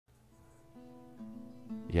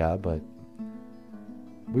Yeah, but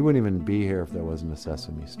we wouldn't even be here if there wasn't a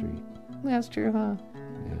Sesame Street. That's true, huh?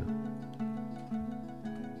 Yeah.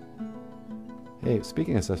 Hey,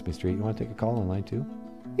 speaking of Sesame Street, you want to take a call on line 2?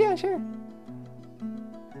 Yeah, sure.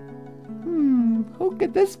 Who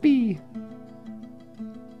could this be?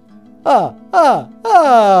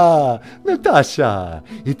 Natasha,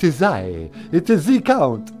 it is I. It is the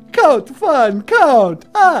Count. Count Fun, Count.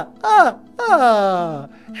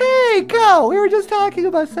 Hey, Cal, we were just talking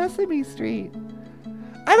about Sesame Street.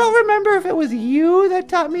 I don't remember if it was you that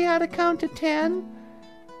taught me how to count to 10.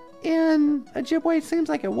 In Ojibwe, it seems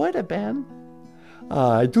like it would have been.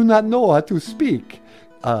 I do not know how to speak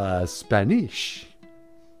Spanish.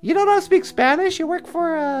 You don't know how to speak Spanish? You work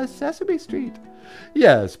for Sesame Street.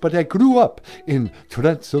 Yes, but I grew up in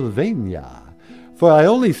Transylvania, for I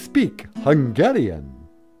only speak Hungarian.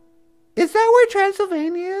 Is that where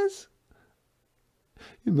Transylvania is?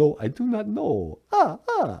 You know, I do not know.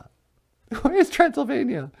 Where is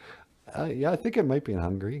Transylvania? Yeah, I think it might be in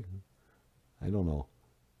Hungary. I don't know.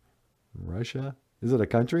 Russia? Is it a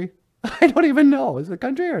country? I don't even know. Is it a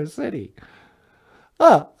country or a city?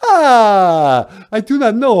 I do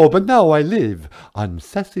not know, but now I live on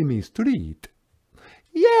Sesame Street.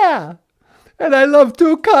 Yeah. And I love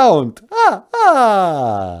to count.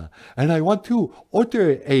 And I want to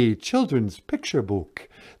order a children's picture book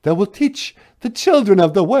that will teach the children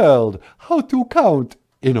of the world how to count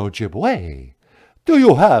in Ojibwe. Do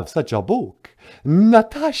you have such a book,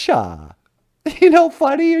 Natasha? You know,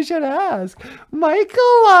 funny you should ask.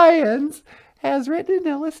 Michael Lyons has written and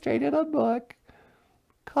illustrated a book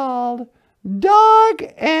called Dog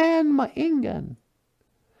and Maingan.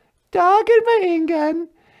 Dog and Maingan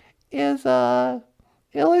is a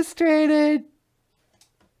illustrated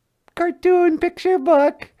cartoon picture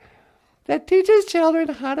book that teaches children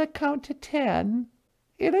how to count to 10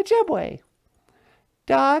 in Ojibwe.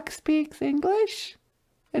 Dog speaks English,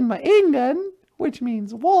 and Maingan, which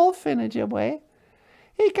means wolf in Ojibwe,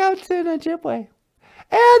 he counts in Ojibwe.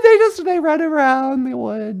 And they run around the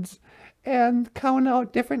woods and count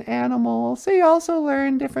out different animals. So you also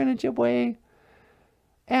learn different Ojibwe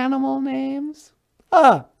animal names.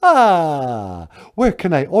 Where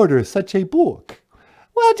can I order such a book?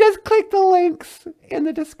 Well, just click the links in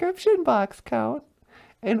the description box, Count,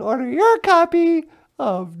 and order your copy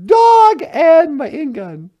of Dog and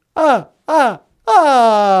Maingan. I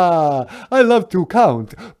love to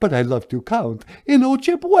count, but I love to count in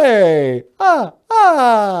Ojibwe.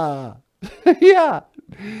 Yeah,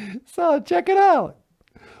 so check it out.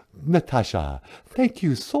 Natasha, thank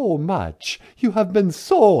you so much. You have been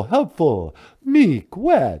so helpful.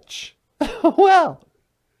 Miigwech. Well,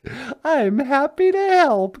 I'm happy to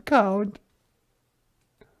help, Count.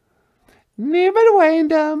 Niemand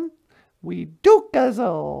Wyndham, we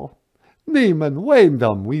dukazo. Niemand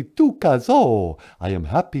Wyndham, we dukazo. I am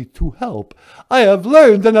happy to help. I have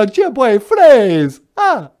learned an Ojibwe phrase.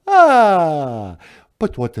 But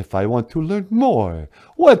what if I want to learn more?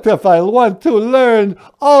 What if I want to learn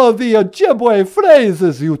all the Ojibwe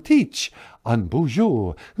phrases you teach on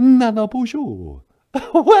BOOZHOO NANABOOZHOO?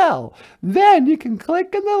 Well, then you can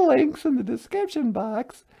click on the links in the description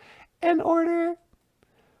box and order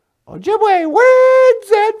Ojibwe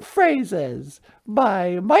Words and Phrases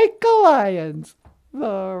by Michael Lyons,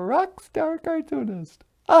 the rock star cartoonist.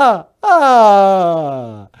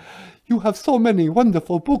 You have so many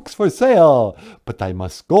wonderful books for sale, but I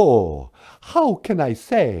must go. How can I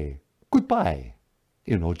say goodbye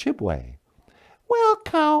in Ojibwe? Well,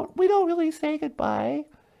 Count, we don't really say goodbye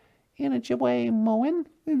in Ojibwe Moan,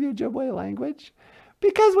 in the Ojibwe language,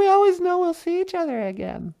 because we always know we'll see each other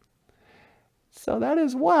again. So that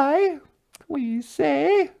is why we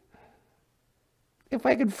say, if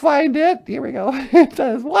I can find it, here we go. That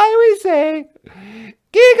is why we say,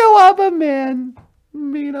 Gigawaba Min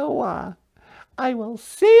Minawa. I will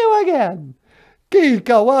see you again.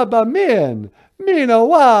 Gigawaba Min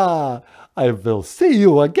Minawa. I will see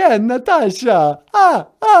you again, Natasha.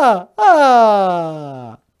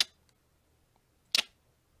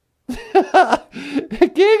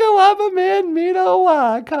 Gigawaba Min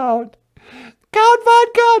Minawa, Count. Count Von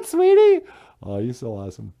Count, sweetie. Oh, you're so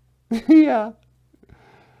awesome. Yeah.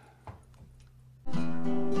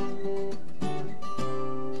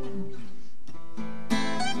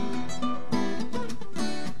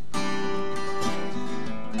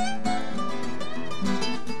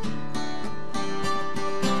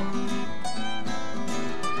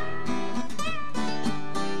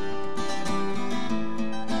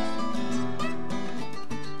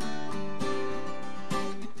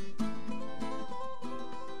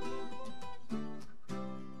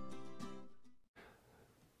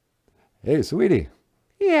 Hey, sweetie.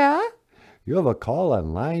 Yeah? You have a call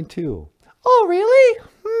on line 2. Oh, really?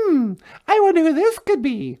 I wonder who this could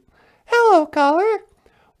be. Hello, caller.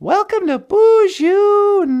 Welcome to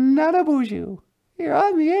BOOZHOO NANABOOZHOO. You're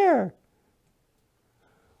on the air.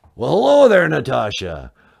 Well, hello there,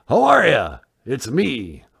 Natasha. How are ya? It's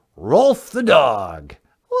me, Rolf the dog.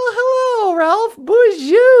 Well, hello, Ralph.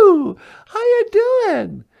 BOOZHOO. How you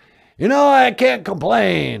doing? You know, I can't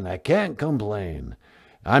complain. I can't complain.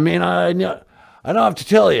 I mean, I don't have to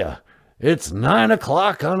tell you. It's 9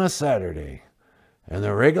 o'clock on a Saturday, and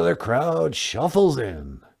the regular crowd shuffles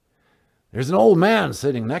in. There's an old man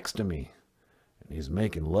sitting next to me, and he's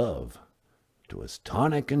making love to his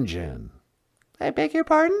tonic and gin. I beg your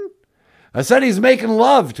pardon? I said he's making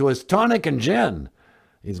love to his tonic and gin.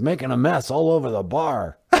 He's making a mess all over the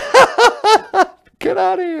bar. Get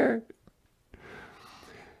out of here.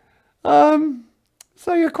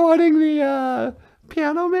 So you're quoting the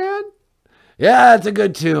Piano Man? Yeah, it's a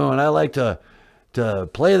good tune. I like to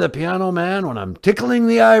play the piano man when I'm tickling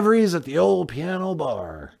the ivories at the old piano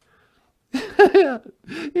bar.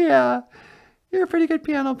 Yeah. You're a pretty good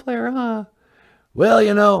piano player, huh? Well,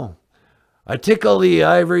 you know, I tickle the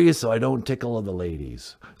ivories so I don't tickle the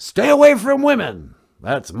ladies. Stay away from women.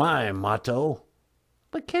 That's my motto.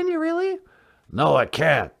 But can you really? No, I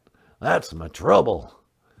can't. That's my trouble.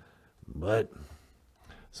 But,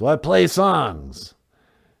 so I play songs.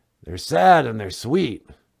 They're sad and they're sweet,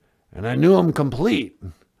 and I knew 'em complete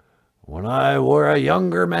when I wore a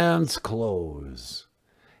younger man's clothes.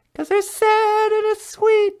 'Cause they're sad and it's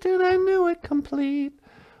sweet, and I knew it complete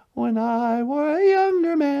when I wore a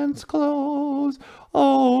younger man's clothes.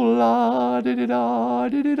 Oh, la di da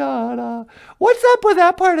di da da. What's up with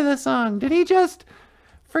that part of the song? Did he just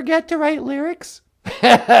forget to write lyrics?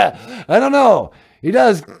 I don't know. He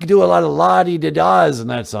does do a lot of la-di-da-das in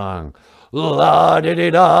that song.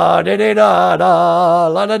 La-di-da-di-da-da-da,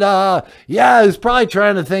 la-da-da. Yeah, he's probably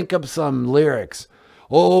trying to think up some lyrics.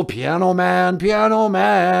 Oh, piano man,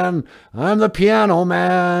 I'm the piano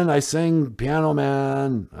man. I sing piano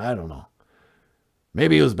man. I don't know.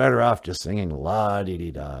 Maybe he was better off just singing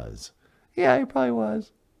la-di-di-das. Yeah, he probably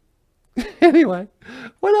was. Anyway,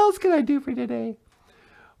 what else can I do for today?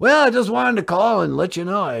 Well, I just wanted to call and let you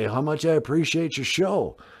know how much I appreciate your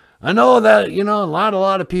show. I know that, you know, a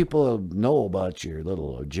lot of people know about your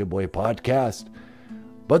little Ojibwe podcast.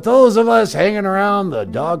 But those of us hanging around the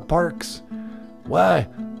dog parks, why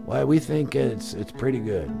we think it's pretty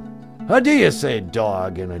good. How do you say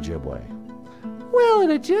dog in Ojibwe? Well, in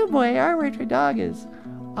Ojibwe, our word for dog is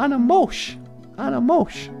anamosh.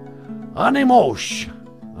 Anamosh. Animosh.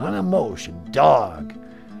 Animosh. Dog.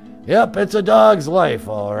 Yep, it's a dog's life,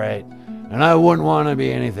 all right. And I wouldn't want to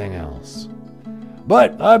be anything else.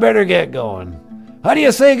 But I better get going. How do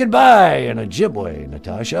you say goodbye in Ojibwe,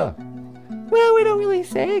 Natasha? Well, we don't really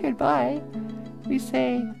say goodbye. We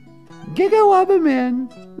say,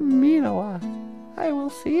 Gigawabamin, Minawa. I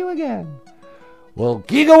will see you again. Well,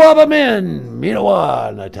 Gigawabamin,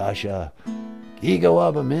 Minawa, Natasha.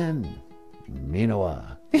 Gigawabamin,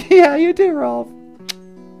 Minawa. Yeah, you do, Rolf.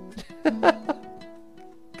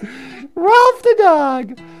 Rolf the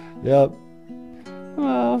dog. Yep.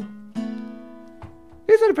 Well,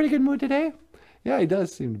 he's in a pretty good mood today. Yeah, he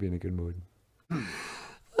does seem to be in a good mood.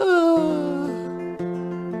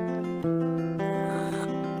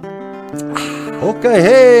 Okay,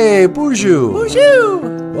 hey, BOOZHOO. BOOZHOO.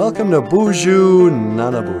 Welcome to BOOZHOO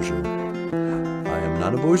NANABOOZHOO. I am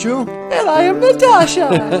NANABOOZHOO. And I am Natasha.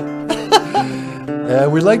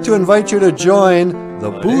 And we'd like to invite you to join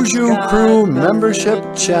the BOOZHOO Crew membership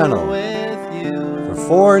channel.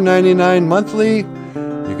 For $4.99 monthly,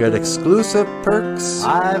 you get exclusive perks,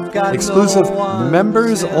 exclusive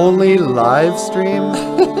members-only live stream,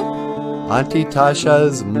 Auntie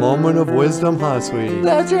Tasha's Moment of Wisdom, huh, sweetie?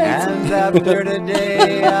 That's right.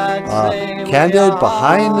 Candid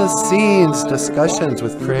behind-the-scenes discussions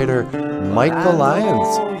with creator Michael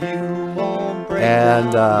Lyons.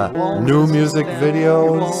 And new music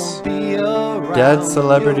videos, dead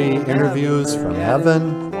celebrity interviews from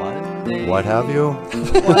heaven, what have you.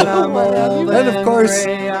 And of course,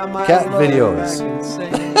 cat videos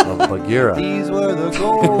of Bagheera.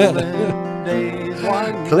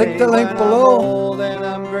 Click the link below.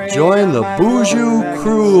 Join the BOOZHOO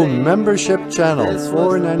Crew membership channel,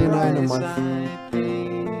 $4.99 a month.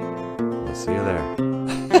 We'll see you there.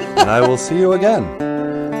 And I will see you again.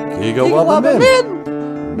 Gigawabamin.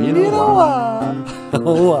 Minawa.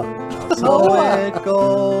 So it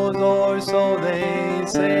goes, or so they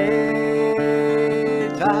say.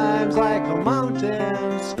 Times like a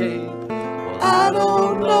mountain skate. Well, I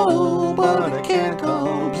don't know, but I can't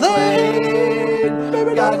complain.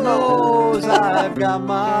 God knows I've got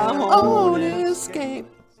my own escape.